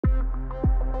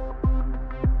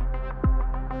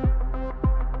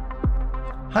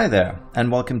Hi there,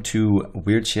 and welcome to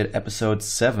Weird Shit Episode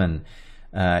 7,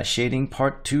 Shading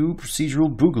Part 2,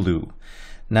 Procedural Boogaloo.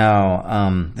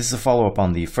 Now, this is a follow-up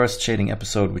on the first shading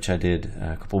episode, which I did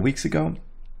a couple of weeks ago.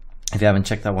 If you haven't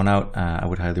checked that one out, I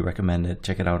would highly recommend it.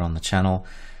 Check it out on the channel.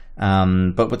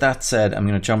 But with that said, I'm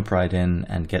going to jump right in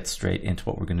and get straight into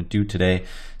what we're going to do today.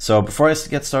 So before I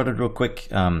get started real quick,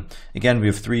 again, we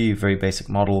have three very basic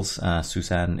models.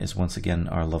 Suzanne is once again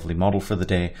our lovely model for the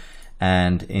day.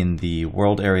 And in the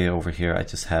world area over here, I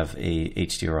just have a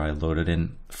HDRI loaded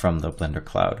in from the Blender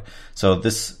cloud. So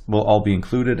this will all be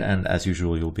included, and as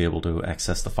usual, you'll be able to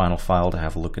access the final file to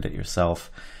have a look at it yourself.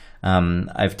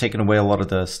 I've taken away a lot of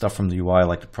the stuff from the UI,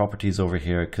 like the properties over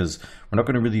here, because we're not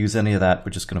going to really use any of that.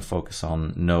 We're just going to focus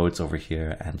on nodes over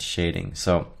here and shading.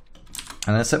 So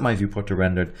I'm going to set my viewport to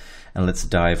rendered, and let's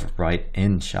dive right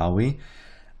in, shall we?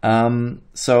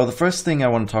 So the first thing I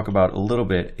want to talk about a little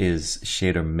bit is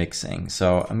shader mixing.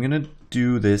 So I'm going to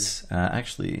do this,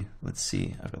 actually, let's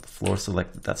see, I've got the floor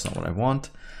selected, that's not what I want.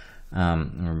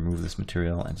 I'm going to remove this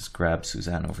material and just grab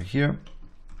Suzanne over here.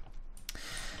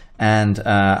 And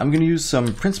I'm going to use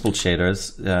some principled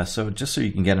shaders, so just so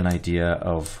you can get an idea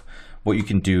of what you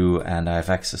can do, and I have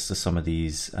access to some of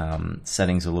these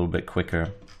settings a little bit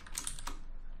quicker.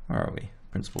 Where are we?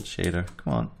 Principled shader,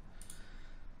 come on.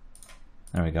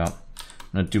 There we go.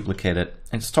 I'm going to duplicate it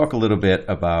and just talk a little bit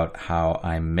about how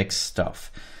I mix stuff.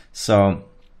 So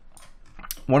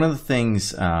one of the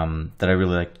things that I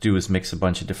really like to do is mix a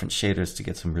bunch of different shaders to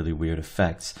get some really weird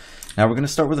effects. Now we're going to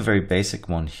start with a very basic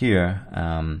one here.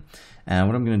 And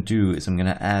what I'm going to do is I'm going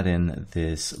to add in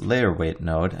this layer weight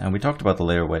node. And we talked about the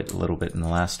layer weight a little bit in the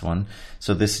last one.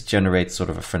 So this generates sort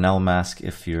of a Fresnel mask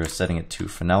if you're setting it to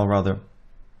Fresnel rather.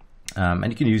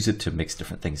 And you can use it to mix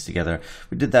different things together.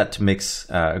 We did that to mix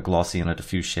a glossy and a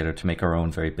diffuse shader to make our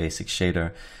own very basic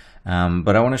shader.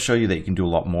 But I want to show you that you can do a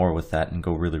lot more with that and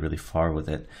go really, really far with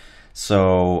it.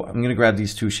 So I'm going to grab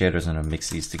these two shaders and I'll mix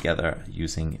these together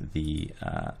using the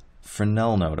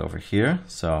Fresnel node over here.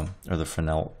 So, or the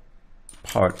Fresnel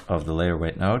part of the layer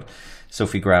weight node. So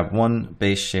if we grab one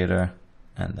base shader,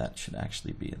 and that should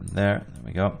actually be in there. There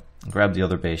we go. Grab the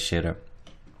other base shader.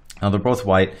 Now they're both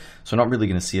white, so we're not really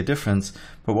going to see a difference.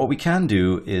 But what we can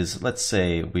do is, let's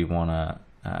say we want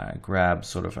to grab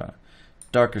sort of a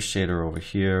darker shader over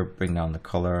here, bring down the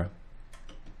color,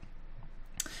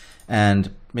 and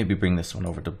maybe bring this one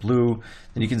over to blue.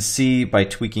 And you can see by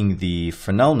tweaking the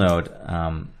Fresnel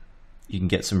node, you can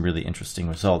get some really interesting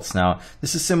results. Now,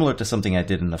 this is similar to something I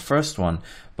did in the first one,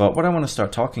 but what I want to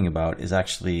start talking about is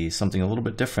actually something a little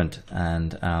bit different,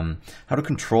 and how to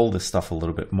control this stuff a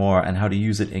little bit more and how to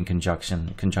use it in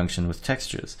conjunction with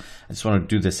textures. I just want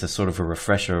to do this as sort of a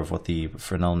refresher of what the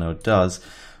Fresnel node does,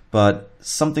 but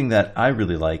something that I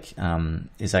really like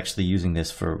is actually using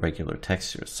this for regular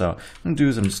textures. So what I'm going to do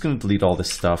is I'm just going to delete all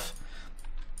this stuff.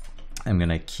 I'm going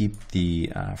to keep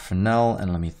the Fresnel,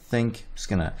 and let me think. I'm just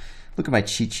going to look at my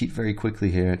cheat sheet very quickly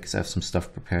here because I have some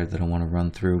stuff prepared that I want to run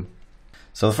through.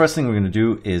 So the first thing we're going to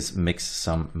do is mix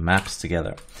some maps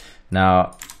together.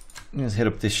 Now, I'm going to hit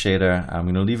up this shader. I'm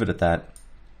going to leave it at that.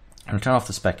 I'm going to turn off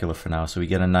the specular for now so we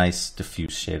get a nice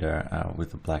diffuse shader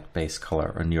with a black base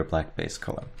color or near black base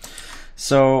color.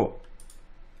 So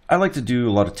I like to do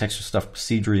a lot of texture stuff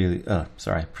procedurally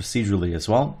as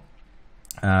well.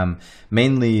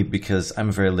 Mainly because I'm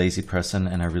a very lazy person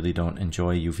and I really don't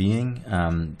enjoy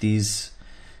UVing. These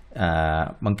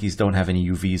monkeys don't have any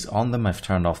UVs on them. I've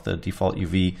turned off the default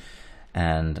UV,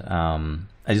 and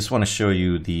I just want to show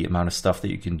you the amount of stuff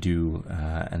that you can do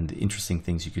and the interesting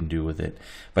things you can do with it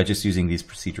by just using these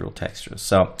procedural textures.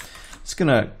 So I'm just going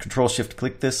to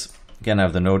Control-Shift-Click this. Again, I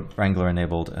have the Node Wrangler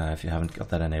enabled. If you haven't got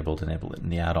that enabled, enable it in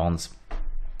the add-ons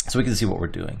so we can see what we're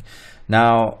doing.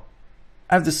 Now,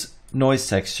 I have this noise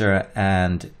texture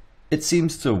and it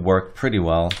seems to work pretty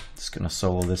well. Just gonna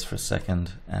solo this for a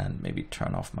second and maybe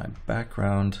turn off my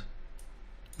background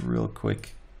real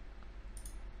quick.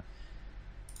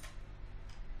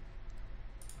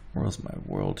 Where's my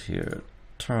world here?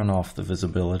 Turn off the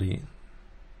visibility.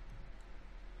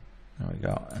 There we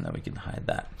go, and then we can hide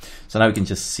that. So now we can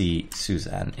just see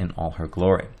Suzanne in all her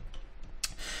glory.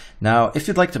 Now, if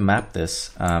you'd like to map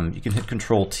this, you can hit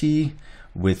Control-T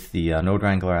with the Node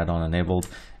Wrangler add-on enabled,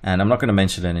 and I'm not going to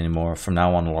mention it anymore. From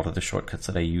now on, a lot of the shortcuts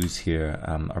that I use here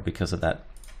are because of that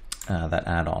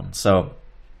add-on. So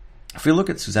if we look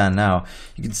at Suzanne now,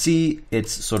 you can see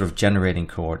it's sort of generating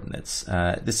coordinates.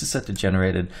 This is set to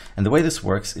generated, and the way this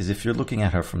works is if you're looking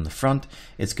at her from the front,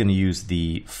 it's going to use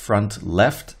the front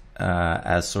left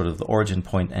as sort of the origin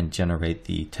point and generate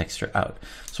the texture out.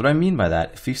 So what I mean by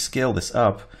that, if you scale this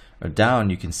up or down,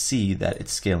 you can see that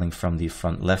it's scaling from the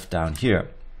front left down here.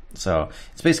 So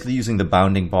it's basically using the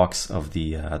bounding box of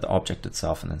the object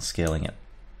itself and then scaling it.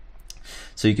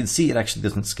 So you can see it actually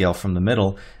doesn't scale from the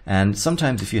middle, and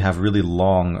sometimes if you have really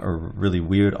long or really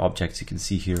weird objects, you can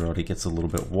see here it already gets a little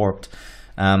bit warped.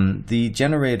 The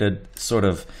generated sort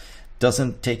of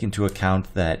doesn't take into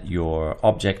account that your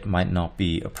object might not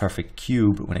be a perfect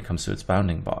cube when it comes to its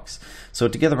bounding box. So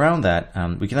to get around that,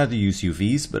 we can either use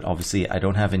UVs, but obviously I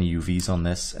don't have any UVs on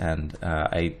this, and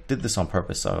I did this on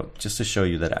purpose, so just to show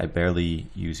you that I barely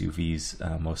use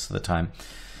UVs most of the time.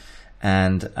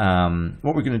 And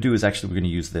what we're going to do is actually we're going to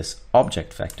use this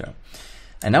object vector.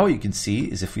 And now what you can see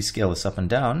is if we scale this up and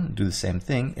down, do the same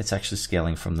thing, it's actually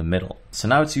scaling from the middle. So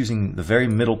now it's using the very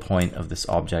middle point of this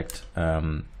object,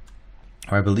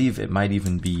 or I believe it might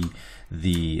even be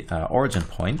the origin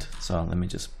point. So let me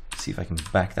just see if I can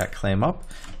back that claim up.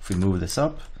 If we move this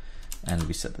up and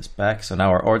we set this back, so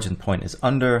now our origin point is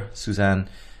under Suzanne,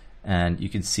 and you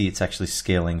can see it's actually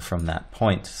scaling from that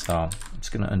point. So I'm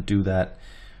just going to undo that.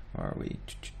 Where are we?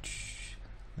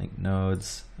 Link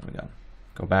nodes. There we go.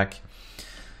 Go back.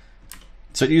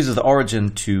 So it uses the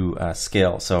origin to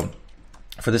scale. So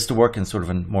for this to work in sort of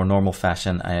a more normal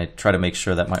fashion, I try to make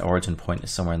sure that my origin point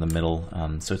is somewhere in the middle,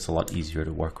 so it's a lot easier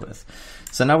to work with.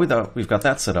 So now we've got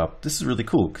that set up. This is really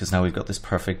cool because now we've got this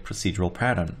perfect procedural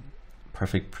pattern.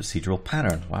 Perfect procedural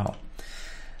pattern. Wow.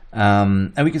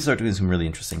 And we can start doing some really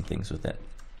interesting things with it.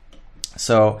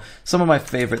 So some of my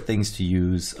favorite things to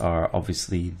use are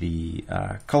obviously the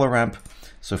color ramp.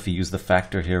 So if we use the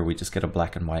factor here, we just get a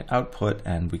black and white output,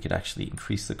 and we could actually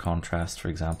increase the contrast, for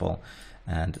example,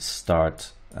 and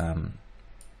start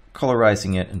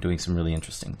colorizing it and doing some really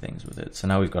interesting things with it. So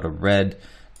now we've got a red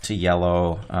to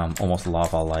yellow, almost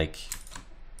lava-like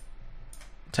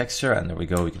texture, and there we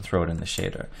go. We can throw it in the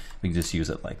shader. We can just use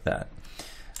it like that.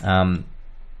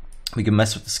 We can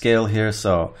mess with the scale here.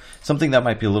 So something that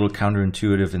might be a little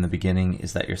counterintuitive in the beginning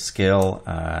is that your scale,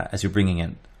 as you're bringing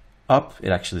it up, it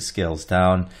actually scales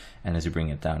down, and as you bring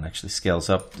it down, it actually scales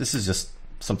up. This is just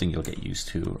something you'll get used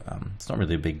to. It's not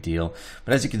really a big deal,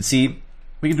 but as you can see,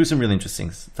 we can do some really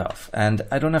interesting stuff. And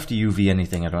I don't have to UV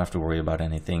anything. I don't have to worry about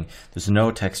anything. There's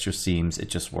no texture seams. It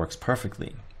just works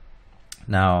perfectly.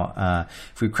 Now,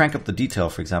 if we crank up the detail,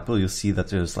 for example, you'll see that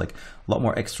there's like a lot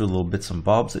more extra little bits and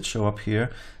bobs that show up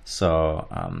here. So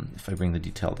if I bring the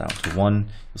detail down to 1,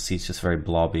 you'll see it's just very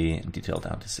blobby, and detail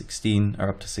down to 16 or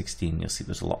up to 16, you'll see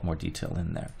there's a lot more detail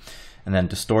in there. And then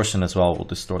distortion as well will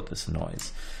distort this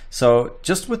noise. So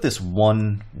just with this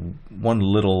one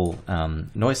little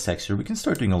noise texture, we can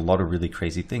start doing a lot of really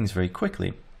crazy things very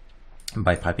quickly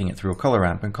by piping it through a color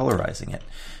ramp and colorizing it.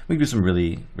 We can do some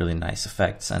really, really nice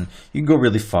effects, and you can go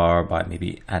really far by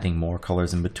maybe adding more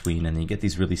colors in between, and you get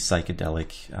these really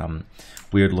psychedelic,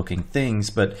 weird looking things.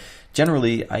 But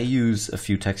generally I use a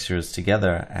few textures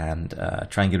together and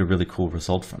try and get a really cool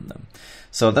result from them.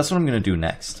 So that's what I'm going to do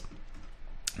next.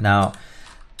 Now,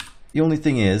 the only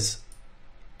thing is,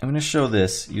 I'm going to show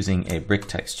this using a brick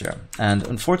texture, and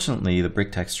unfortunately the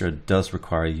brick texture does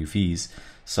require UVs.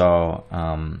 So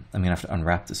I'm going to have to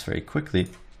unwrap this very quickly,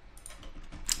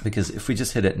 because if we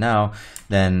just hit it now,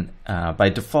 then by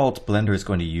default Blender is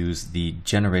going to use the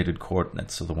generated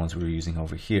coordinates, so the ones we were using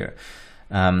over here.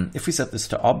 If we set this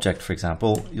to object, for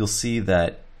example, you'll see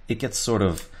that it gets sort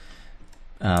of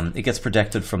it gets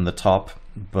projected from the top,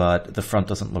 but the front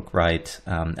doesn't look right,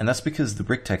 and that's because the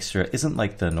brick texture isn't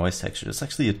like the noise texture. It's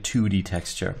actually a 2D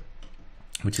texture,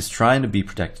 which is trying to be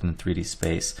projected in 3D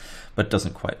space, but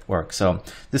doesn't quite work. So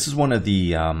this is one of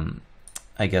the,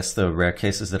 I guess, the rare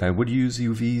cases that I would use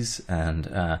UVs, and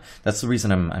that's the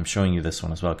reason I'm showing you this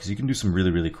one as well, because you can do some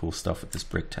really, really cool stuff with this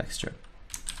brick texture.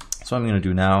 So what I'm going to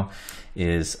do now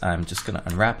is I'm just going to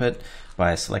unwrap it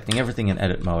by selecting everything in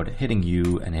edit mode, hitting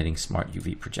U, and hitting Smart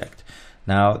UV Project.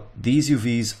 Now, these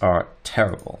UVs are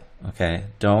terrible. Okay,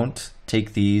 don't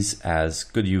take these as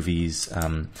good UVs.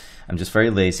 I'm just very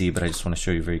lazy, but I just want to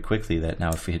show you very quickly that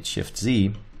now if we hit Shift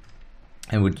Z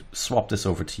and would swap this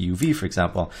over to UV, for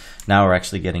example, now we're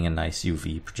actually getting a nice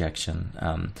UV projection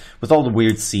with all the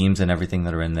weird seams and everything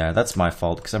that are in there. That's my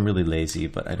fault because I'm really lazy,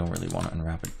 but I don't really want to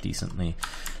unwrap it decently.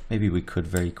 Maybe we could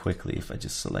very quickly if I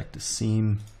just select a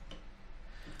seam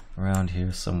around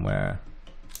here somewhere.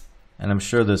 And I'm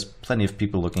sure there's plenty of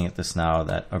people looking at this now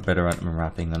that are better at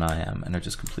unwrapping than I am, and are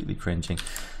just completely cringing.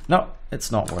 No,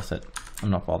 it's not worth it. I'm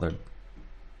not bothered.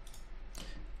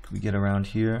 Can we get around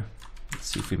here? Let's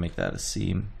see if we make that a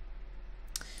seam.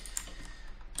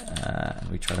 And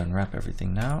we try to unwrap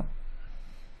everything now.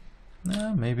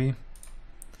 Maybe.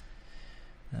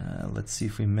 Let's see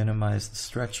if we minimize the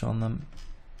stretch on them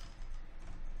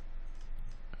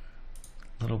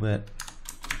a little bit.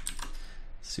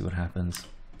 See what happens.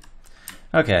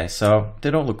 Okay, so they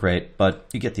don't look great, but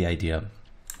you get the idea,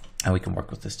 and we can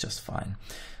work with this just fine.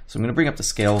 So I'm going to bring up the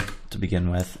scale to begin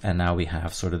with, and now we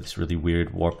have sort of this really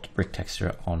weird warped brick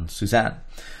texture on Suzanne.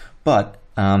 But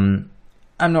I'm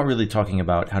not really talking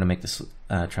about how to make this,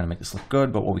 trying to make this look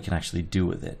good, but what we can actually do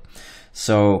with it.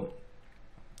 So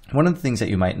one of the things that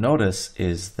you might notice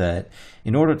is that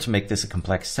in order to make this a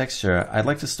complex texture, I'd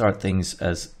like to start things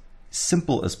as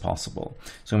simple as possible.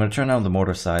 So I'm going to turn down the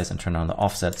mortar size and turn on the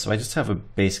offset. So I just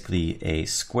have basically a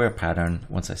square pattern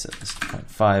once I set this to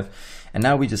 0.5. And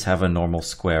now we just have a normal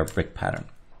square brick pattern.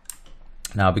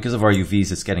 Now, because of our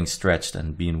UVs, it's getting stretched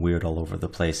and being weird all over the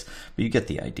place, but you get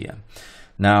the idea.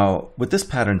 Now, with this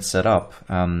pattern set up,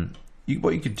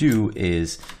 what you could do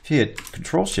is if you hit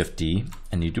Control-Shift-D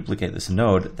and you duplicate this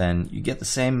node, then you get the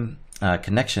same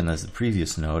connection as the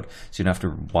previous node, so you don't have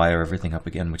to wire everything up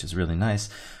again, which is really nice.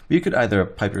 But you could either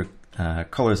pipe your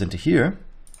colors into here.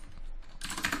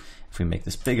 If we make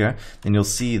this bigger, then you'll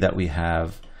see that we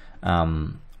have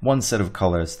one set of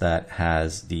colors that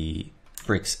has the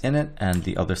bricks in it, and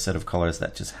the other set of colors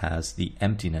that just has the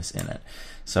emptiness in it.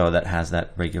 So that has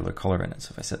that regular color in it. So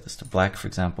if I set this to black, for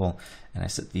example, and I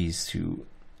set these to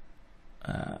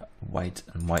white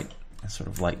and white and sort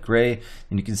of light gray,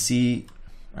 and you can see,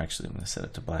 actually I'm going to set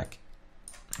it to black.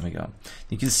 There we go.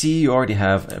 You can see you already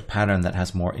have a pattern that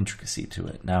has more intricacy to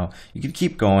it. Now you could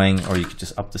keep going, or you could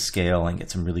just up the scale and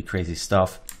get some really crazy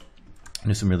stuff and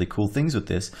do some really cool things with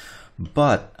this.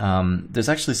 But there's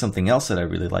actually something else that I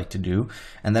really like to do,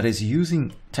 and that is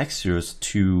using textures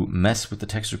to mess with the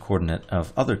texture coordinate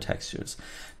of other textures.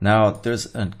 Now,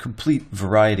 there's a complete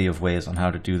variety of ways on how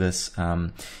to do this.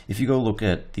 If you go look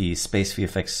at the Space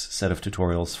VFX set of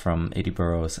tutorials from A.D.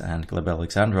 Burrows and Gleb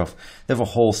Alexandrov, they have a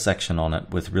whole section on it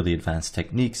with really advanced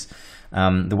techniques.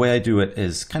 The way I do it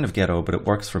is kind of ghetto, but it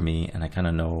works for me, and I kind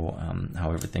of know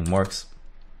how everything works.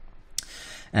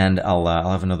 And I'll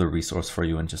have another resource for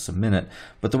you in just a minute.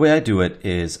 But the way I do it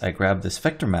is I grab this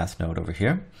vector math node over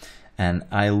here, and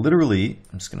I literally,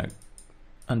 I'm just going to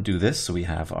undo this so we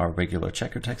have our regular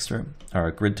checker texture,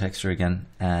 our grid texture again,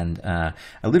 and I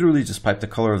literally just pipe the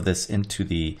color of this into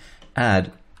the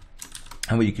add.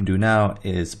 And what you can do now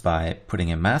is by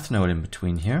putting a math node in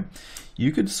between here,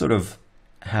 you could sort of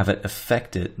have it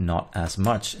affect it not as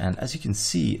much, and as you can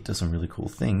see, it does some really cool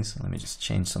things. Let me just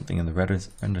change something in the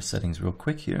render settings real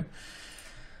quick here.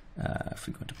 If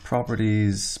we go to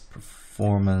properties,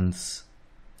 performance,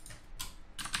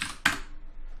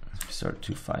 start at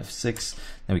 256,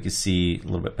 then we can see a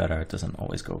little bit better. It doesn't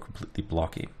always go completely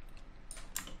blocky.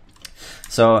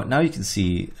 So now you can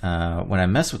see when I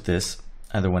mess with this,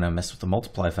 either when I mess with the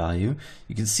multiply value,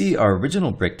 you can see our original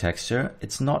brick texture.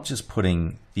 It's not just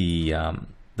putting the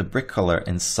brick color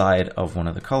inside of one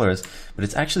of the colors, but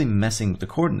it's actually messing with the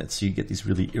coordinates. So you get these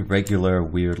really irregular,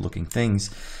 weird looking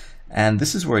things. And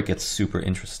this is where it gets super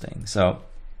interesting. So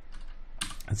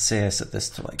let's say I set this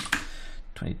to like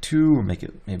 22, or make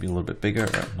it maybe a little bit bigger,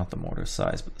 or not the mortar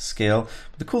size, but the scale.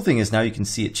 But the cool thing is now you can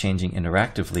see it changing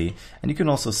interactively, and you can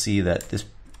also see that this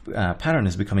pattern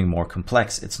is becoming more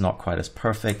complex. It's not quite as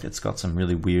perfect. It's got some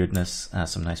really weirdness,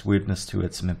 some nice weirdness to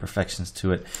it, some imperfections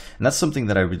to it. And that's something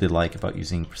that I really like about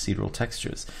using procedural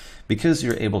textures. Because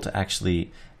you're able to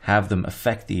actually have them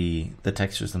affect the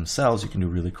textures themselves, you can do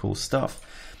really cool stuff.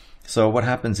 So what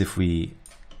happens if we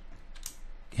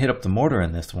hit up the mortar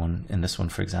in this one,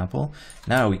 for example,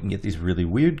 now we can get these really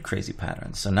weird, crazy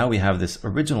patterns. So now we have this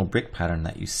original brick pattern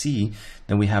that you see,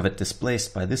 then we have it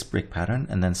displaced by this brick pattern,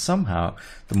 and then somehow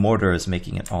the mortar is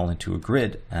making it all into a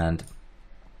grid. And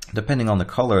depending on the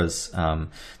colors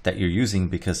that you're using,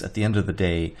 because at the end of the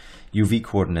day, UV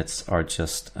coordinates are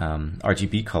just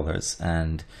RGB colors,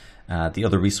 and the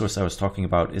other resource I was talking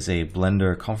about is a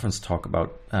Blender conference talk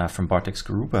about from Bartek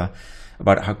Skorupa,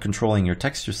 about how controlling your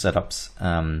texture setups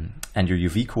and your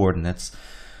UV coordinates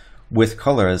with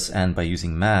colors and by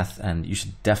using math, and you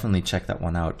should definitely check that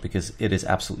one out because it is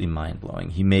absolutely mind-blowing.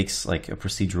 He makes like a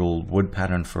procedural wood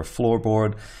pattern for a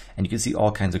floorboard, and you can see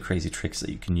all kinds of crazy tricks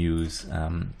that you can use.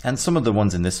 And some of the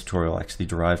ones in this tutorial actually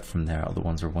derived from there. Other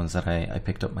ones are ones that I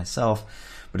picked up myself,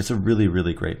 but it's a really,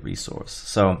 really great resource.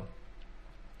 So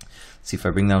let's see if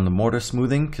I bring down the mortar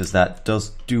smoothing, because that does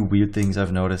do weird things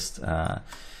I've noticed.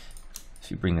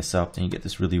 You bring this up, then you get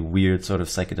this really weird sort of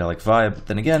psychedelic vibe. But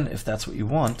then again, if that's what you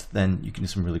want, then you can do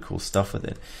some really cool stuff with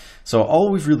it. So all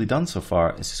we've really done so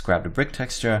far is just grabbed a brick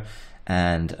texture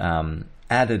and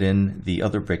added in the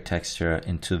other brick texture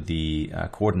into the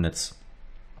coordinates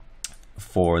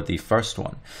for the first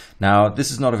one. Now,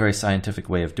 this is not a very scientific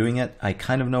way of doing it. I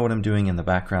kind of know what I'm doing in the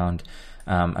background.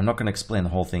 I'm not going to explain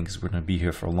the whole thing because we're going to be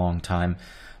here for a long time.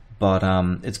 but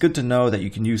it's good to know that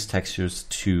you can use textures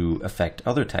to affect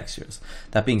other textures.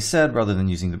 That being said, rather than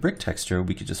using the brick texture,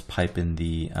 we could just pipe in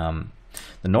the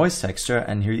noise texture,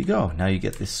 and here you go. Now you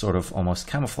get this sort of almost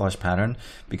camouflage pattern,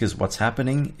 because what's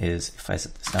happening is if I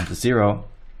set this down to 0,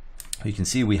 you can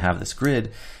see we have this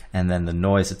grid, and then the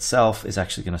noise itself is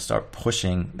actually going to start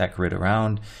pushing that grid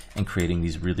around and creating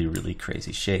these really, really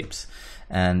crazy shapes.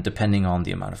 And depending on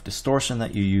the amount of distortion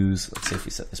that you use, let's say if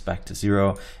we set this back to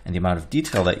 0, and the amount of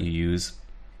detail that you use,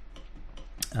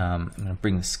 I'm going to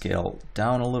bring the scale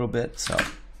down a little bit, so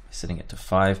setting it to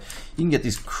 5, you can get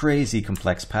these crazy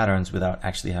complex patterns without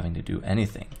actually having to do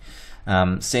anything.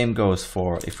 Same goes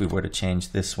for if we were to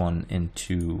change this one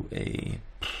into a,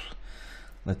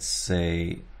 let's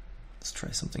say, let's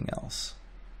try something else.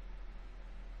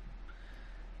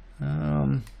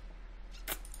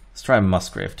 Let's try a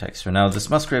Musgrave texture. Now this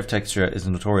Musgrave texture is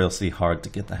notoriously hard to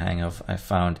get the hang of, I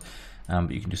found,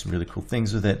 but you can do some really cool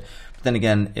things with it. But then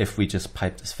again, if we just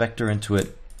pipe this vector into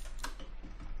it,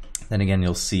 then again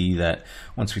you'll see that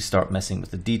once we start messing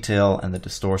with the detail and the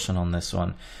distortion on this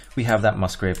one, we have that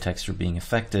Musgrave texture being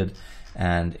affected.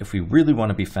 And if we really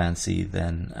want to be fancy,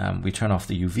 then we turn off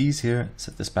the UVs here,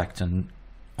 set this back to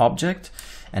object,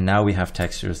 and now we have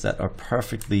textures that are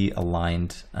perfectly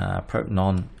aligned,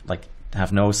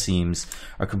 have no seams,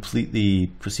 are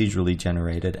completely procedurally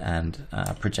generated and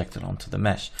projected onto the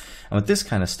mesh. And with this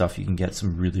kind of stuff, you can get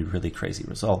some really, really crazy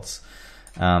results.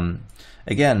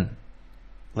 Again,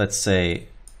 let's say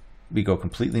we go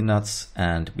completely nuts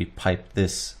and we pipe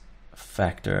this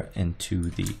factor into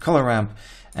the color ramp,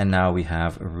 and now we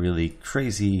have a really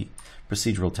crazy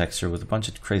procedural texture with a bunch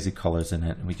of crazy colors in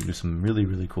it, and we can do some really,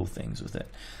 really cool things with it.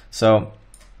 So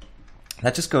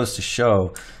that just goes to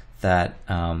show that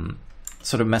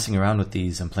sort of messing around with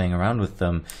these and playing around with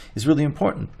them is really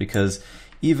important, because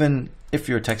even if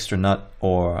you're a texture nut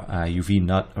or a UV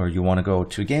nut, or you want to go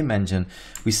to a game engine,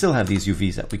 we still have these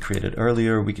UVs that we created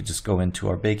earlier. We could just go into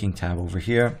our baking tab over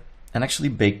here and actually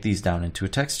bake these down into a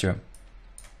texture.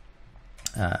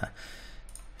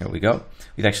 Here we go.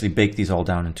 We'd actually bake these all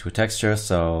down into a texture.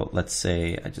 So let's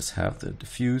say I just have the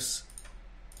diffuse,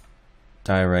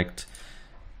 direct,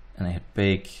 and I hit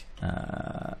bake.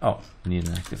 Oh, we need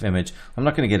an active image. I'm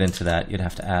not going to get into that. You'd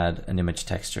have to add an image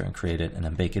texture and create it and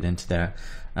then bake it into there.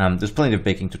 There's plenty of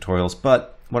baking tutorials,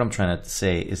 but what I'm trying to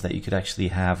say is that you could actually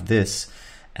have this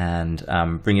and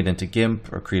bring it into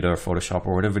GIMP or Krita or Photoshop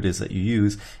or whatever it is that you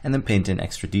use, and then paint in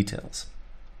extra details.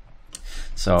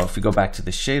 So if we go back to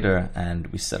the shader and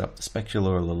we set up the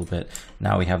specular a little bit,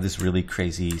 now we have this really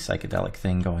crazy psychedelic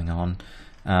thing going on.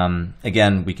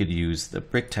 Again, we could use the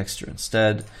brick texture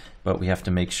instead, but we have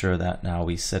to make sure that now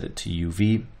we set it to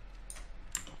UV,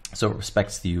 so it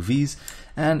respects the UVs.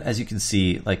 And as you can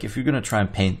see, like if you're going to try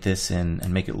and paint this in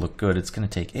and make it look good, it's going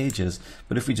to take ages.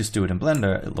 But if we just do it in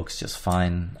Blender, it looks just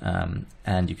fine.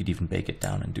 And you could even bake it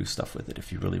down and do stuff with it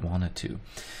if you really wanted to.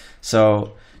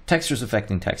 So textures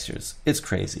affecting textures, it's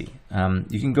crazy.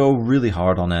 You can go really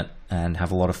hard on it and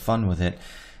have a lot of fun with it.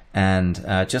 And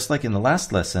just like in the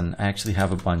last lesson, I actually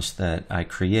have a bunch that I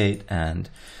create, and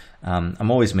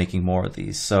I'm always making more of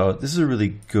these. So this is a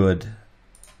really good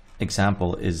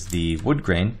example, is the wood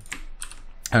grain,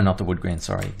 or not the wood grain,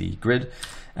 sorry, the grid,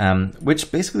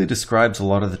 which basically describes a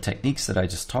lot of the techniques that I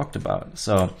just talked about.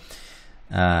 So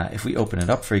if we open it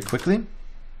up very quickly,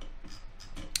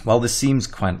 while this seems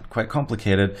quite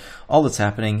complicated, all that's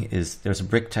happening is there's a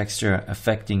brick texture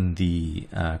affecting the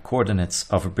coordinates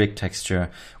of a brick texture,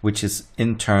 which is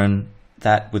in turn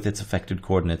that with its affected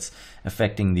coordinates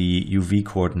affecting the UV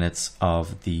coordinates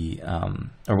of the,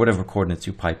 or whatever coordinates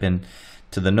you pipe in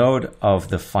to the node of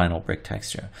the final brick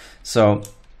texture. So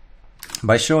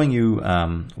by showing you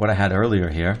what I had earlier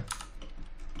here,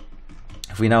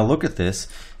 if we now look at this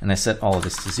and I set all of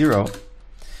this to 0,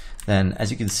 then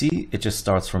as you can see, it just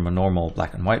starts from a normal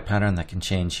black and white pattern that can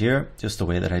change here, just the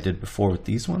way that I did before with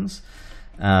these ones.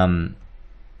 And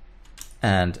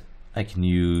I can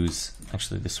use,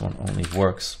 actually this one only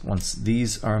works once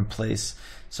these are in place.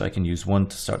 So I can use one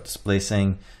to start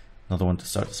displacing, another one to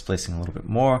start displacing a little bit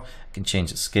more. I can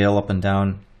change the scale up and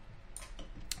down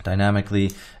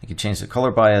dynamically. I can change the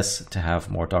color bias to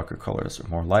have more darker colors or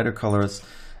more lighter colors.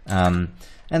 And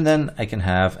then I can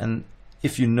have, and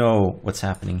if you know what's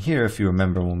happening here, if you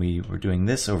remember when we were doing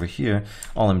this over here,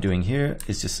 all I'm doing here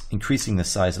is just increasing the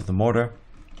size of the mortar,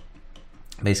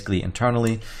 basically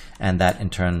internally, and that in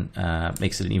turn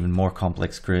makes it an even more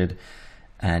complex grid.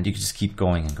 And you can just keep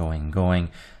going and going and going.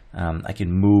 I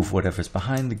can move whatever's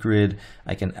behind the grid.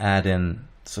 I can add in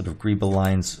sort of greeble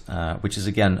lines, which is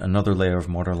again another layer of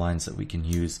mortar lines that we can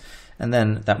use. And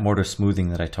then that mortar smoothing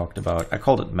that I talked about, I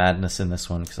called it madness in this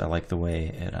one because I like the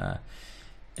way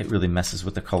it really messes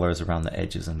with the colors around the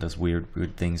edges and does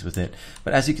weird things with it.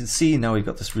 But as you can see, now we've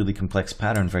got this really complex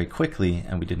pattern very quickly,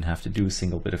 and we didn't have to do a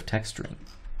single bit of texturing.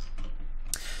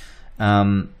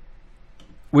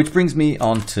 Which brings me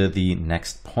on to the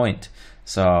next point.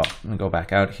 So I'm gonna go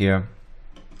back out here.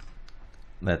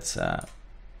 Let's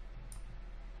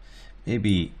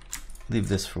maybe leave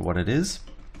this for what it is.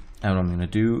 And what I'm gonna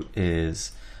do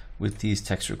is, with these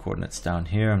texture coordinates down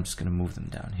here, I'm just gonna move them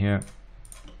down here.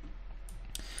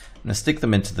 I'm gonna stick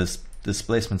them into this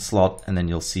displacement slot, and then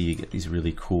you'll see you get these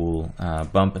really cool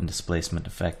bump and displacement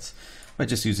effects by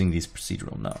just using these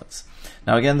procedural nodes.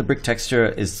 Now again, the brick texture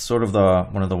is sort of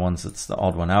one of the ones that's the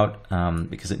odd one out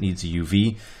because it needs a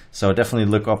UV. So definitely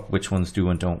look up which ones do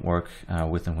and don't work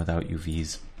with and without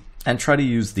UVs. And try to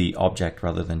use the object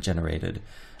rather than generated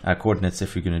coordinates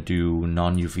if you're going to do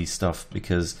non-UV stuff,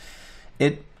 because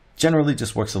it generally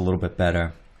just works a little bit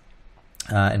better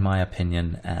in my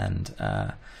opinion, and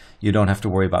you don't have to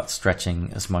worry about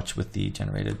stretching as much with the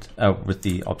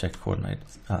object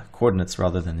coordinates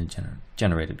rather than the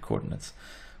generated coordinates.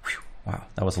 Whew, wow,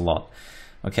 that was a lot.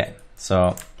 Okay,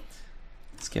 so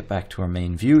let's get back to our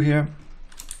main view here.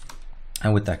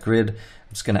 And with that grid, I'm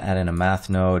just going to add in a math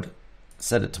node,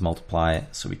 set it to multiply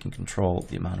so we can control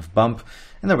the amount of bump.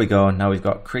 And there we go. Now we've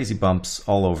got crazy bumps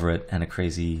all over it and a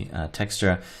crazy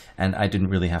texture. And I didn't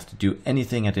really have to do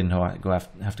anything. I didn't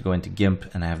have to go into GIMP,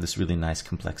 and I have this really nice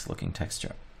complex looking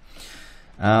texture.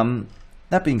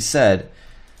 That being said,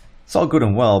 it's all good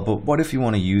and well, but what if you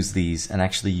want to use these and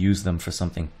actually use them for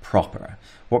something proper?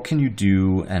 What can you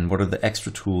do, and what are the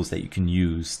extra tools that you can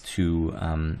use to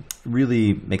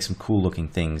really make some cool looking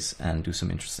things and do some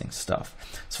interesting stuff?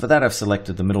 So for that, I've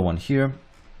selected the middle one here.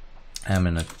 I'm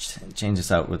going to change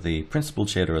this out with the principled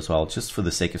shader as well, just for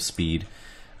the sake of speed.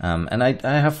 And I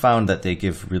have found that they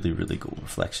give really, really cool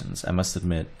reflections. I must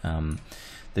admit,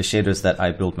 the shaders that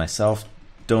I build myself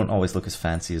don't always look as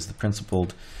fancy as the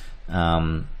principled.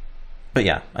 But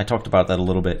yeah, I talked about that a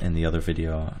little bit in the other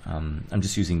video. I'm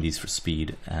just using these for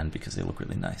speed and because they look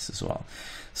really nice as well.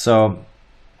 So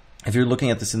if you're looking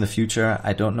at this in the future,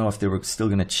 I don't know if they were still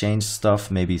going to change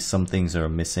stuff. Maybe some things are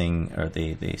missing, or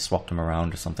they swapped them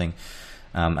around or something.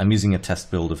 I'm using a test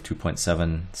build of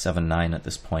 2.779 at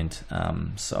this point.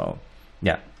 So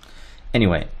yeah,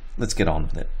 anyway, let's get on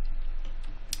with it.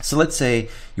 So let's say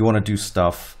you want to do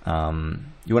stuff,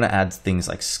 you want to add things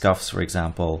like scuffs, for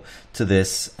example, to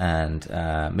this, and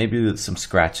maybe some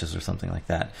scratches or something like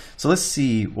that. So let's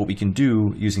see what we can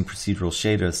do using procedural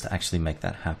shaders to actually make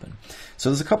that happen. So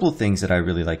there's a couple of things that I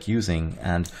really like using,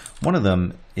 and one of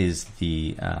them is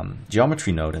the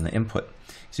geometry node in the input.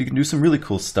 So you can do some really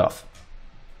cool stuff.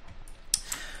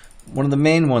 One of the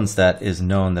main ones that is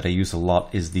known that I use a lot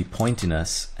is the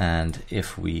pointiness, and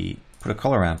if we put a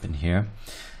color ramp in here,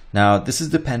 now this is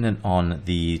dependent on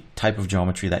the type of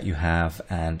geometry that you have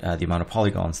and the amount of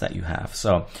polygons that you have.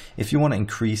 So if you want to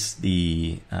increase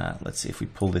the, let's see if we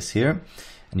pull this here,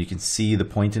 and you can see the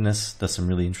pointiness does some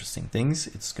really interesting things.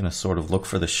 It's going to sort of look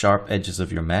for the sharp edges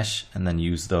of your mesh and then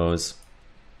use those.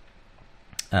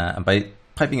 And by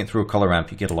piping it through a color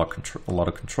ramp, you get a lot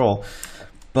of control,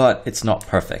 but it's not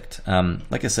perfect.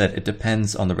 Like I said, it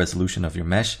depends on the resolution of your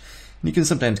mesh. You can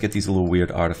sometimes get these little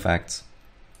weird artifacts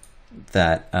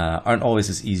that aren't always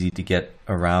as easy to get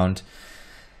around.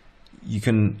 You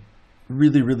can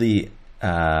really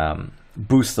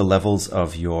boost the levels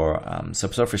of your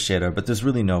subsurface shader, but there's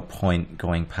really no point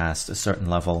going past a certain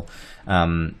level.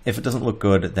 If it doesn't look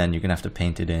good, then you're gonna have to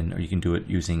paint it in, or you can do it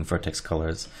using vertex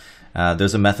colors.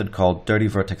 There's a method called dirty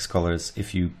vertex colors.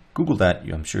 If you Google that,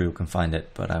 I'm sure you can find it,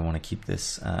 but I want to keep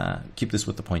this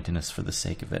with the pointiness for the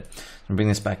sake of it. I'm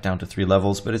bringing this back down to 3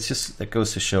 levels, but that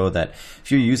goes to show that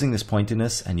if you're using this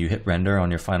pointiness and you hit render on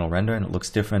your final render and it looks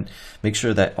different, make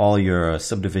sure that all your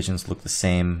subdivisions look the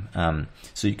same,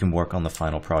 so you can work on the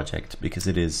final project, because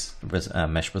it is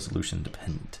mesh resolution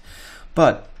dependent.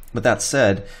 But with that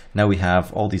said, now we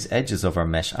have all these edges of our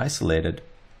mesh isolated.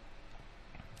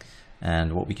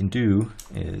 And what we can do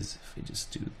is, if we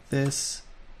just do this,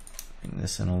 bring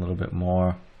this in a little bit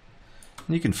more,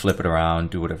 and you can flip it around,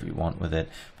 do whatever you want with it.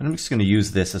 But I'm just going to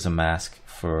use this as a mask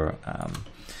for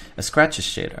a scratches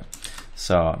shader.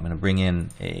 So I'm going to bring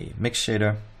in a mix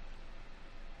shader.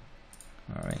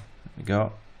 All right, there we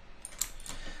go.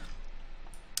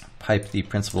 Pipe the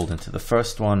principled into the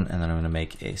first one, and then I'm going to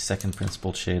make a second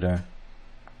principled shader.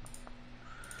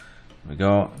 There we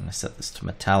go. I'm going to set this to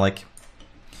metallic.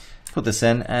 Put this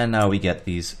in, and now we get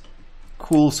these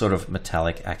cool sort of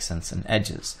metallic accents and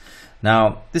edges.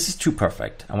 Now, this is too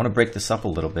perfect. I want to break this up a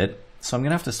little bit, so I'm going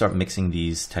to have to start mixing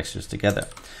these textures together.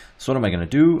 So what am I going to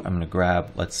do? I'm going to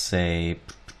grab, let's grab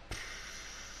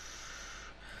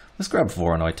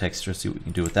Voronoi texture, see what we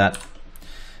can do with that.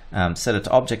 Set it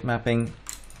to object mapping,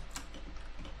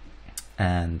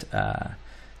 and there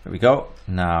we go.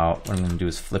 Now, what I'm going to do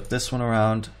is flip this one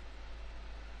around.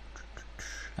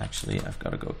 Actually, I've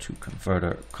got to go to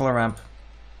Converter Color Ramp.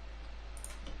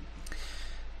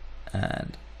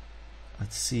 And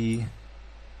let's see.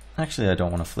 Actually, I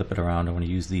don't want to flip it around. I want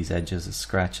to use these edges as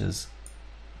scratches.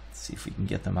 Let's see if we can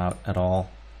get them out at all.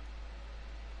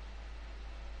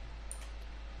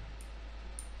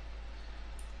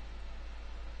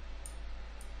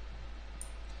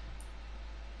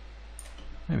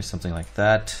 Maybe something like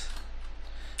that.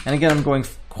 And again, I'm going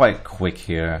quite quick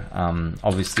here.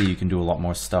 Obviously, you can do a lot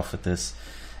more stuff with this.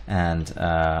 And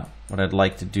what I'd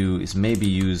like to do is maybe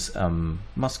use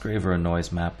Musgrave or a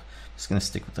noise map. I'm just going to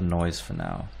stick with the noise for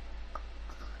now.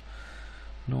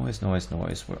 Noise, noise,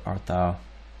 noise. Where art thou?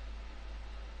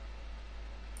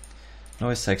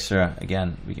 Noise texture.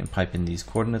 Again, we can pipe in these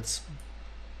coordinates.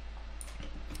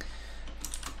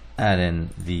 Add in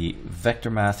the vector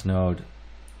math node.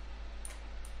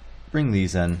 Bring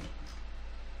these in.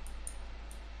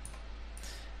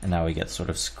 And now we get sort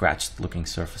of scratched looking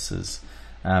surfaces.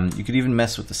 You could even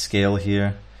mess with the scale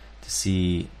here to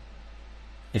see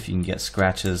if you can get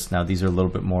scratches. Now these are a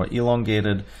little bit more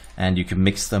elongated, and you can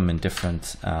mix them in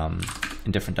different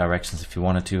directions if you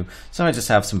wanted to. So I just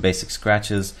have some basic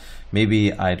scratches.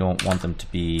 Maybe I don't want them to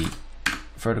be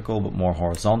vertical but more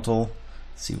horizontal.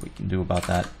 Let's see what we can do about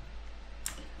that.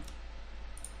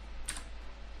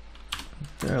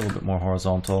 They're a little bit more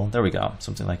horizontal. There we go.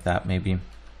 Something like that maybe.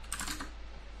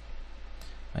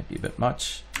 Might be a bit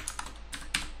much.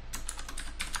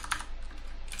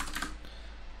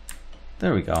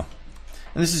 There we go.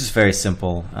 And this is just very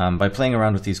simple. By playing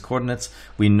around with these coordinates,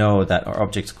 we know that our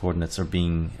object's coordinates are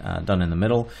being done in the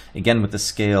middle. Again, with the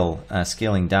scale,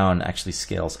 scaling down actually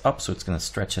scales up, so it's going to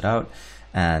stretch it out.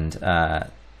 And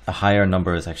a higher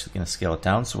number is actually going to scale it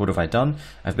down. So what have I done?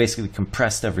 I've basically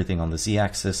compressed everything on the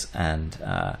z-axis and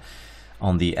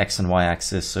on the x and y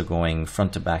axis, so going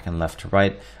front to back and left to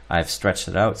right. I've stretched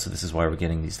it out, so this is why we're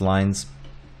getting these lines.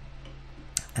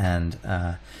 And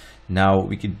now what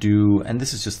we could do, and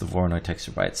this is just the Voronoi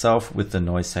texture by itself with the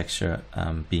noise texture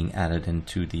being added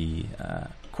into the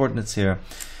coordinates here.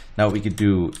 Now what we could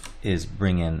do is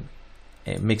bring in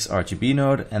a mix RGB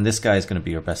node, and this guy is going to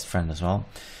be your best friend as well.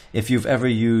 If you've ever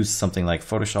used something like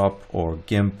Photoshop or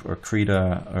GIMP or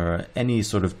Krita or any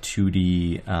sort of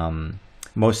 2D,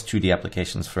 most 2D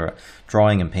applications for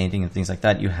drawing and painting and things like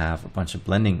that, you have a bunch of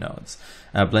blending modes,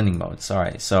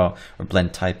 so or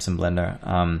blend types in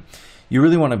Blender. You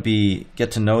really want to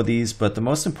get to know these, but the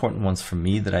most important ones for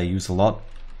me that I use a lot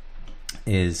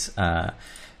is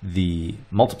the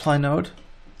multiply node,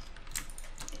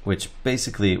 which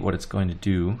basically what it's going to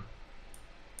do,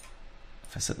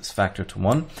 if I set this factor to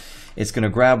 1, it's going to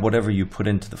grab whatever you put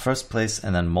into the first place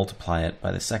and then multiply it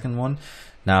by the second one.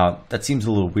 Now that seems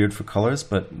a little weird for colors,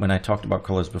 but when I talked about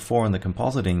colors before in the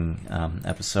compositing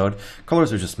episode,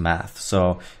 colors are just math.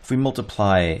 So if we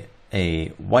multiply a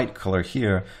white color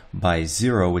here by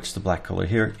 0, which is the black color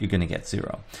here, you're going to get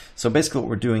 0. So basically what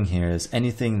we're doing here is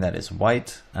anything that is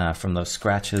white from those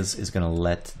scratches is going to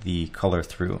let the color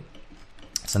through.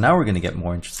 So now we're going to get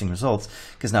more interesting results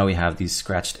because now we have these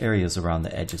scratched areas around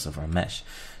the edges of our mesh.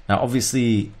 Now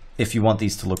obviously if you want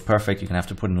these to look perfect, you're going to have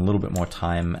to put in a little bit more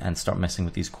time and start messing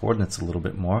with these coordinates a little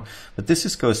bit more. But this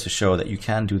just goes to show that you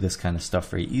can do this kind of stuff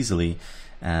very easily.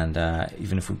 And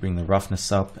even if we bring the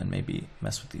roughness up and maybe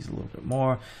mess with these a little bit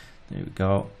more, there we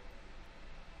go.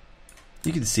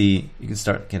 You can see, you can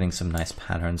start getting some nice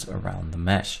patterns around the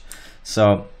mesh.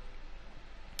 So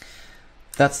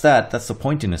that's the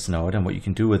pointiness node and what you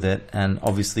can do with it. And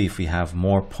obviously if we have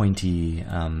more pointy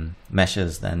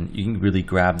meshes, then you can really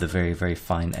grab the very, very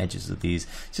fine edges of these,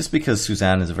 just because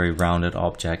Suzanne is a very rounded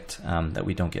object that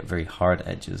we don't get very hard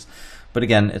edges. But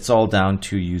again, it's all down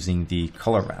to using the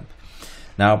color ramp.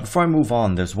 Now, before I move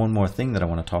on, there's one more thing that I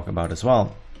want to talk about as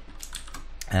well.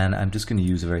 And I'm just going to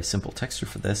use a very simple texture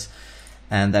for this,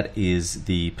 and that is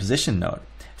the position node.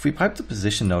 If we pipe the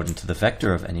position node into the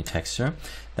vector of any texture,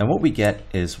 then what we get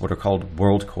is what are called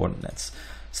world coordinates.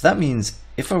 So that means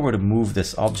if I were to move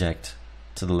this object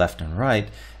to the left and right,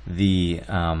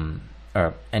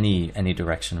 or any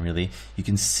direction really, you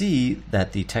can see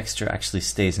that the texture actually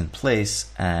stays in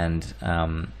place and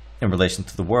in relation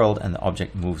to the world, and the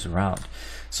object moves around.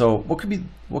 So what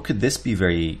could this be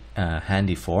very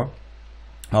handy for?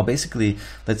 Well, basically,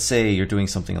 let's say you're doing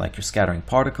something like you're scattering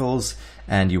particles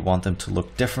and you want them to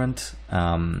look different,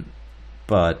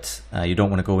 but you don't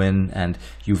want to go in and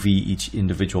UV each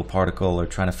individual particle or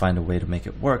trying to find a way to make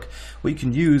it work. What you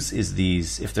can use is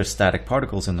these, if they're static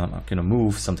particles and they're not going to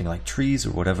move, something like trees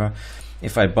or whatever.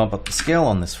 If I bump up the scale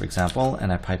on this, for example,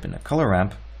 and I pipe in a color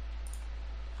ramp,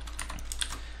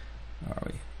 where are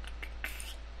we?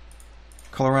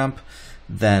 Color ramp.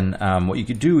 Then what you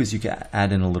could do is you could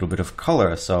add in a little bit of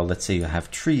color. So let's say you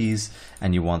have trees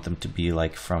and you want them to be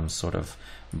like from sort of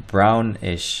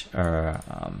brownish or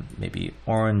maybe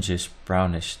orangish,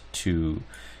 brownish to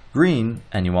green,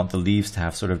 and you want the leaves to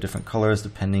have sort of different colors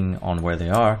depending on where they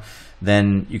are.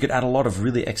 Then you could add a lot of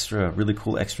really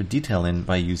cool extra detail in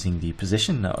by using the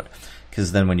position node.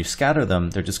 Because then when you scatter them,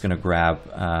 they're just going to grab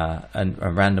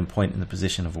a random point in the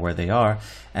position of where they are,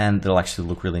 and they'll actually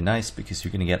look really nice because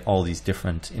you're going to get all these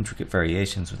different intricate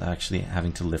variations without actually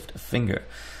having to lift a finger.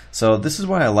 So this is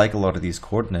why I like a lot of these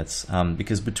coordinates,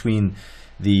 because between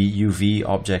the UV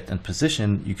object and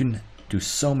position, you can do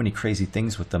so many crazy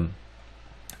things with them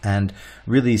and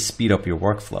really speed up your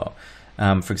workflow.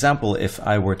 For example, if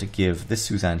I were to give this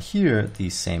Suzanne here the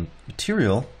same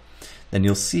material, then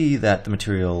you'll see that the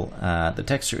material, the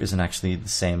texture isn't actually the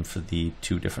same for the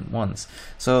two different ones.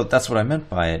 So that's what I meant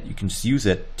by it. You can just use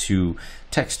it to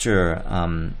texture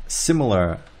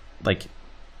similar, like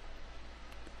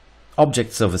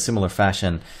objects of a similar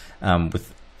fashion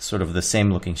with sort of the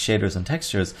same looking shaders and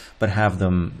textures, but have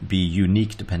them be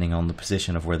unique depending on the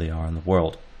position of where they are in the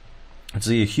world. It's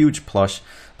a huge plus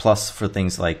for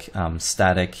things like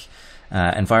static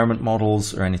environment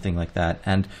models or anything like that.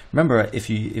 And remember, if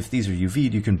these are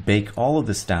UV'd, you can bake all of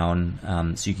this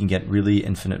down so you can get really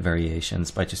infinite variations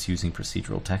by just using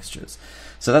procedural textures.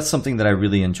 So that's something that I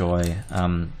really enjoy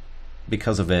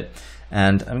because of it.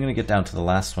 And I'm going to get down to the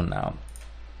last one now.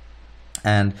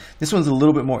 And this one's a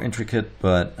little bit more intricate,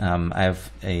 but I have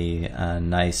a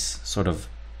nice sort of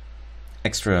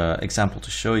extra example to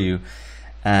show you.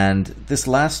 And this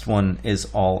last one is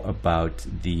all about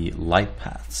the light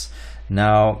paths.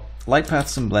 Now, light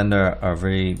paths in Blender are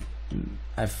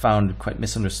I've found quite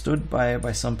misunderstood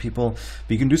by some people,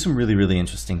 but you can do some really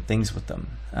interesting things with them.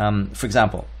 For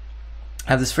example,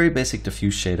 I have this very basic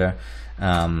diffuse shader,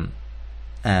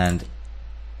 and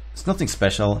it's nothing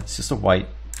special. It's just a white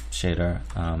shader.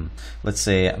 Let's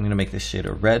say I'm going to make this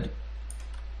shader red,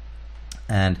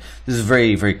 and this is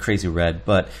very crazy red,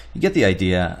 but you get the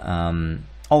idea.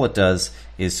 All it does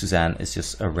is Suzanne is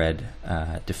just a red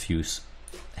diffuse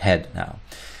head now.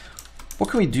 What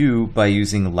can we do by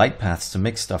using light paths to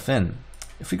mix stuff in?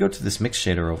 If we go to this mix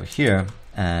shader over here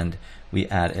and we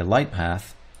add a light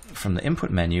path from the input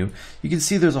menu, you can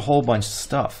see there's a whole bunch of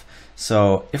stuff.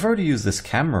 So if I were to use this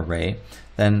camera ray,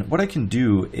 then what I can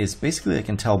do is basically I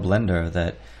can tell Blender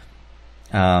that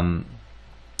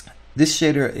this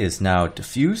shader is now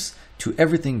diffuse to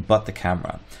everything but the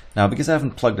camera. Now, because I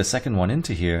haven't plugged a second one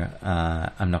into here,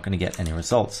 I'm not going to get any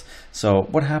results. So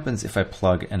what happens if I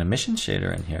plug an emission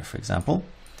shader in here, for example,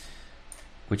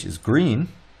 which is green,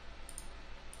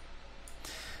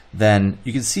 then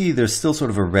you can see there's still sort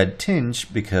of a red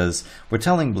tinge because we're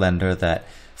telling Blender that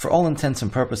for all intents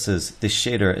and purposes, this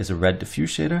shader is a red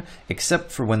diffuse shader,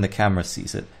 except for when the camera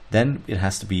sees it. Then it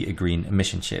has to be a green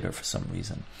emission shader for some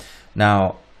reason.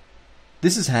 Now,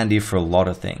 this is handy for a lot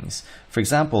of things. For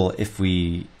example, if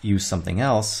we use something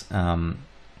else, and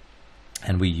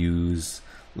we use,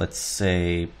 let's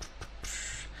say,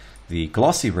 the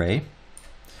glossy ray,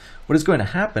 what is going to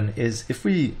happen is if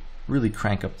we really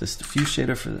crank up this diffuse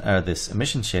shader for this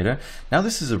emission shader, now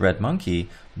this is a red monkey,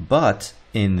 but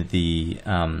in the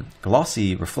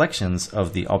glossy reflections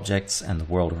of the objects and the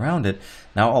world around it,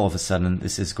 now all of a sudden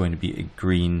this is going to be a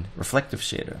green reflective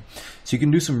shader. So you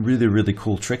can do some really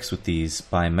cool tricks with these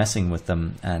by messing with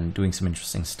them and doing some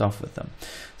interesting stuff with them.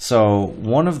 So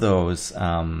one of those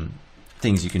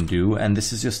things you can do, and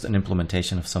this is just an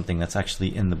implementation of something that's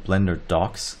actually in the Blender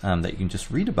docs that you can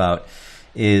just read about,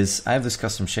 is I have this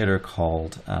custom shader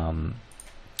called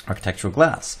Architectural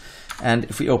Glass. And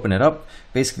if we open it up,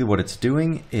 basically what it's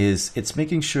doing is it's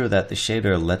making sure that the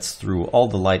shader lets through all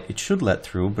the light it should let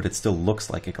through, but it still looks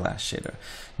like a glass shader.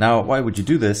 Now, why would you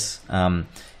do this?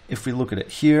 If we look at it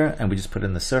here and we just put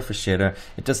in the surface shader,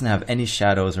 it doesn't have any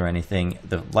shadows or anything.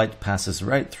 The light passes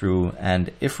right through.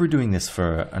 And if we're doing this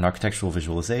for an architectural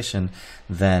visualization,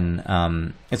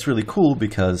 then it's really cool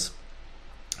because,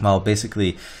 well,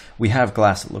 basically, we have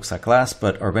glass that looks like glass,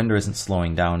 but our render isn't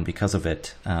slowing down because of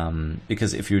it.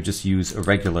 Because if you just use a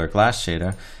regular glass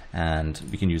shader, and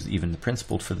we can use even the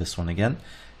principled for this one again,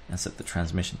 and set the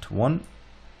transmission to 1,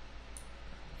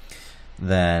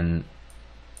 then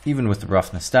even with the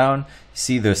roughness down, you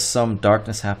see there's some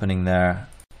darkness happening there.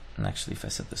 And actually, if I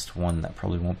set this to 1, that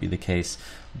probably won't be the case,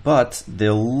 but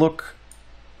they'll look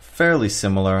fairly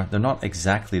similar. They're not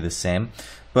exactly the same,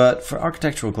 but for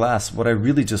architectural glass, what I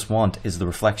really just want is the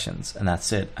reflections, and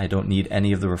that's it. I don't need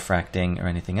any of the refracting or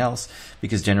anything else,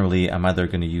 because generally I'm either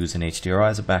going to use an HDRI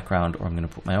as a background, or I'm going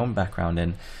to put my own background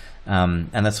in, and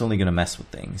that's only going to mess with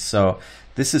things. So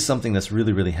this is something that's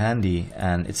really, really handy,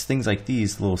 and it's things like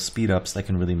these little speed ups that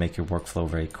can really make your workflow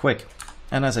very quick.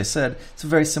 And as I said, it's a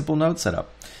very simple node setup.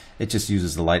 It just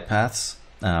uses the light paths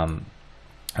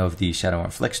of the shadow and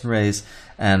reflection rays,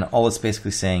 and all it's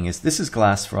basically saying is this is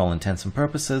glass for all intents and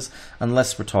purposes,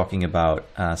 unless we're talking about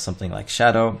something like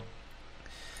shadow,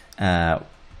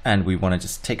 and we want to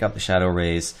just take out the shadow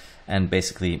rays and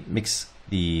basically mix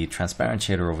the transparent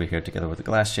shader over here together with the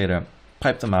glass shader,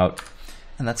 pipe them out,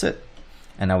 and that's it.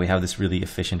 And now we have this really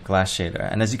efficient glass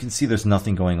shader. And as you can see, there's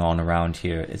nothing going on around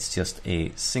here. It's just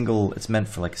a single, it's meant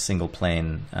for like a single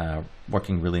plane,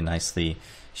 working really nicely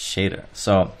shader.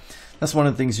 So that's one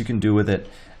of the things you can do with it.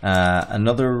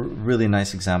 Another really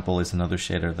nice example is another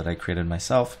shader that I created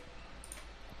myself,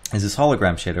 is this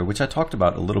hologram shader, which I talked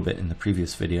about a little bit in the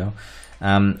previous video.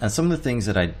 And some of the things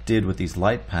that I did with these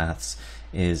light paths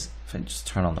is, if I just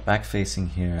turn on the back facing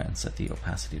here and set the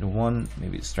opacity to 1,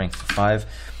 maybe the strength to 5.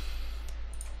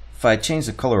 If I change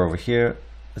the color over here,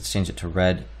 let's change it to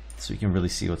red so you can really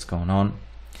see what's going on.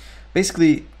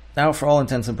 Basically, now for all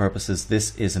intents and purposes,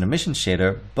 this is an emission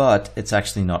shader, but it's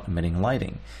actually not emitting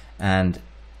lighting. And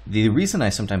the reason I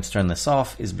sometimes turn this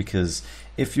off is because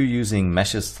if you're using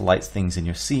meshes to light things in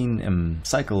your scene and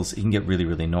cycles, it can get really,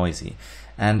 really noisy.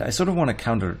 And I sort of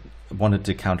wanted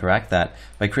to counteract that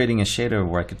by creating a shader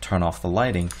where I could turn off the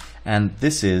lighting. And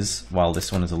this is, while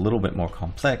this one is a little bit more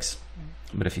complex,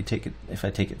 but if I take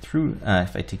you through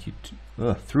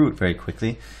it very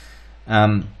quickly,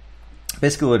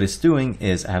 basically what it's doing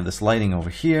is I have this lighting over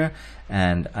here,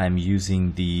 and I'm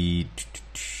using the,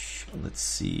 let's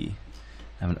see,